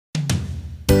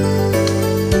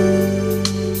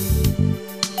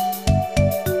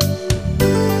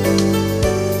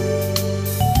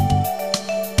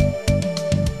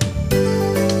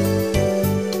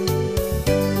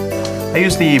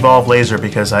the Evolve laser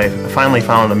because I finally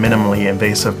found a minimally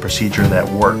invasive procedure that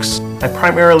works. I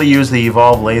primarily use the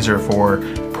Evolve laser for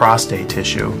prostate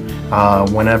tissue.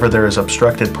 Whenever there is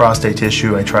obstructed prostate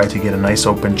tissue, I try to get a nice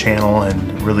open channel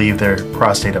and relieve their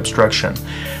prostate obstruction.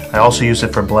 I also use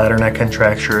it for bladder neck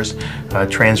contractures,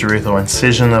 transurethral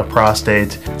incision of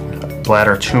prostate,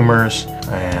 bladder tumors,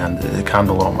 and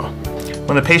condyloma.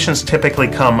 When the patients typically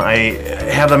come, I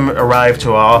have them arrive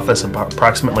to our office about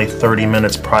approximately 30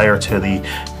 minutes prior to the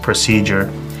procedure,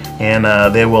 and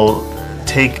they will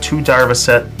take 2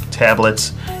 Darvocet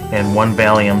tablets and 1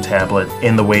 Valium tablet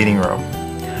in the waiting room.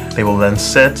 They will then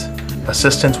sit.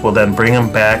 Assistants will then bring them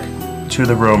back to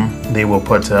the room. They will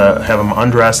have them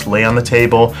undressed, lay on the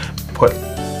table, put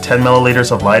 10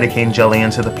 milliliters of lidocaine jelly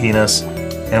into the penis,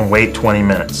 and wait 20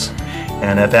 minutes.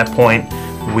 And at that point,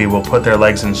 we will put their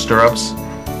legs in stirrups.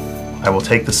 I will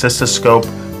take the cystoscope,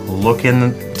 look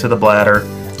into the bladder,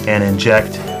 and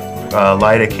inject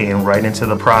lidocaine right into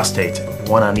the prostate,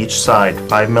 1 on each side,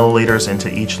 5 milliliters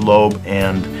into each lobe,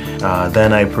 and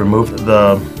then I remove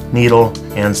the needle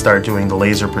and start doing the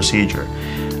laser procedure.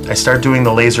 I start doing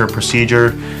the laser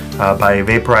procedure by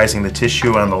vaporizing the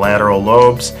tissue on the lateral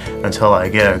lobes until I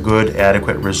get a good,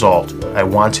 adequate result. I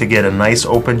want to get a nice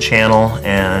open channel,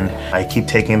 and I keep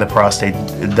taking the prostate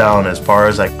down as far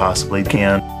as I possibly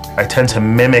can. I tend to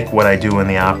mimic what I do in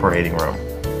the operating room.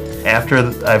 After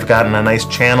I've gotten a nice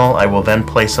channel, I will then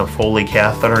place a Foley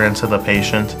catheter into the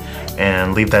patient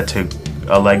and leave that to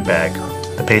a leg bag.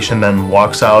 The patient then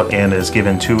walks out and is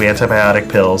given 2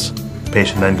 antibiotic pills. The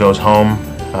patient then goes home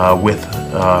with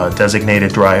a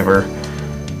designated driver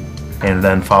and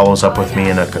then follows up with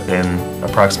me in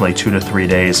approximately 2 to 3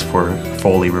 days for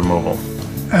Foley removal.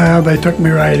 They took me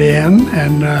right in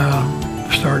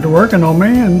and started working on me,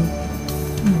 and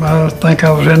I think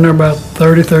I was in there about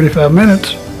 30-35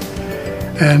 minutes.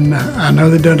 And I know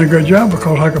they've done a good job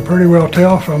because I could pretty well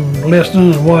tell from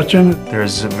listening and watching.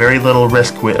 There's very little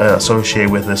risk associated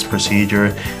with this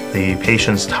procedure. The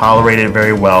patients tolerate it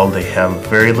very well. They have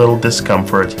very little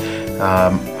discomfort.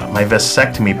 My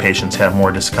vasectomy patients have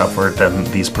more discomfort than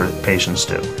these patients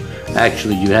do.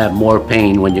 Actually, you have more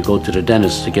pain when you go to the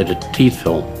dentist to get a teeth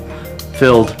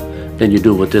filled than you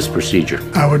do with this procedure.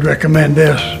 I would recommend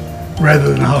this rather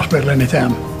than a hospital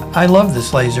anytime. I love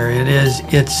this laser.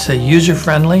 It's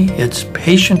user-friendly, it's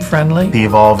patient-friendly. The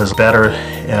Evolve is better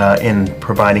in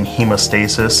providing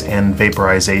hemostasis and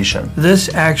vaporization.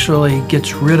 This actually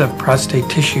gets rid of prostate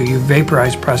tissue. You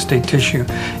vaporize prostate tissue,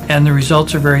 and the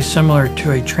results are very similar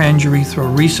to a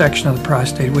transurethral resection of the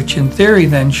prostate, which in theory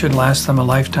then should last them a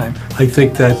lifetime. I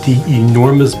think that the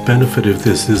enormous benefit of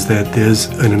this is that there's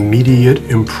an immediate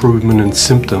improvement in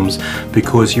symptoms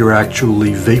because you're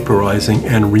actually vaporizing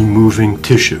and removing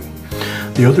tissue.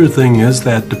 The other thing is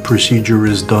that the procedure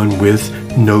is done with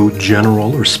no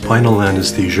general or spinal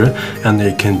anesthesia, and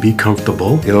they can be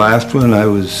comfortable. The last one I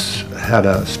had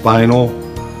a spinal.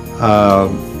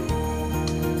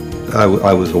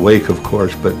 I was awake, of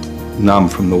course, but numb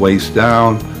from the waist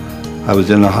down. I was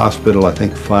in the hospital, I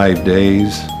think, 5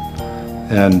 days,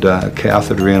 and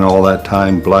catheter in all that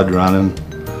time, blood running.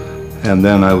 And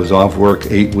then I was off work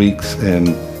 8 weeks, and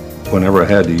whenever I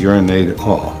had to urinate, it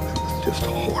was just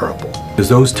horrible. There's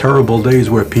those terrible days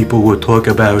where people would talk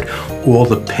about all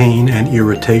the pain and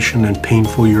irritation and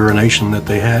painful urination that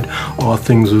they had are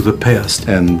things of the past.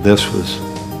 And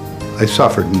I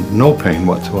suffered no pain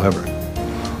whatsoever.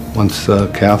 Once the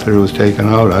catheter was taken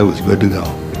out, I was good to go.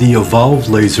 The Evolve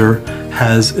laser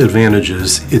has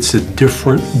advantages. It's a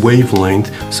different wavelength,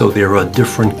 so there are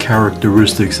different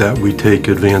characteristics that we take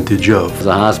advantage of.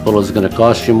 The hospital is going to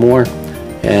cost you more,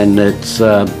 and it's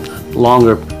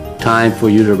longer time for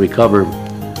you to recover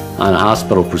on a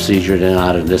hospital procedure than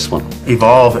out of this one.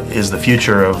 Evolve is the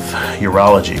future of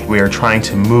urology. We are trying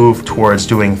to move towards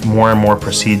doing more and more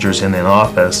procedures in an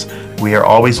office. We are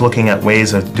always looking at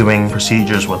ways of doing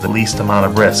procedures with the least amount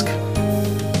of risk.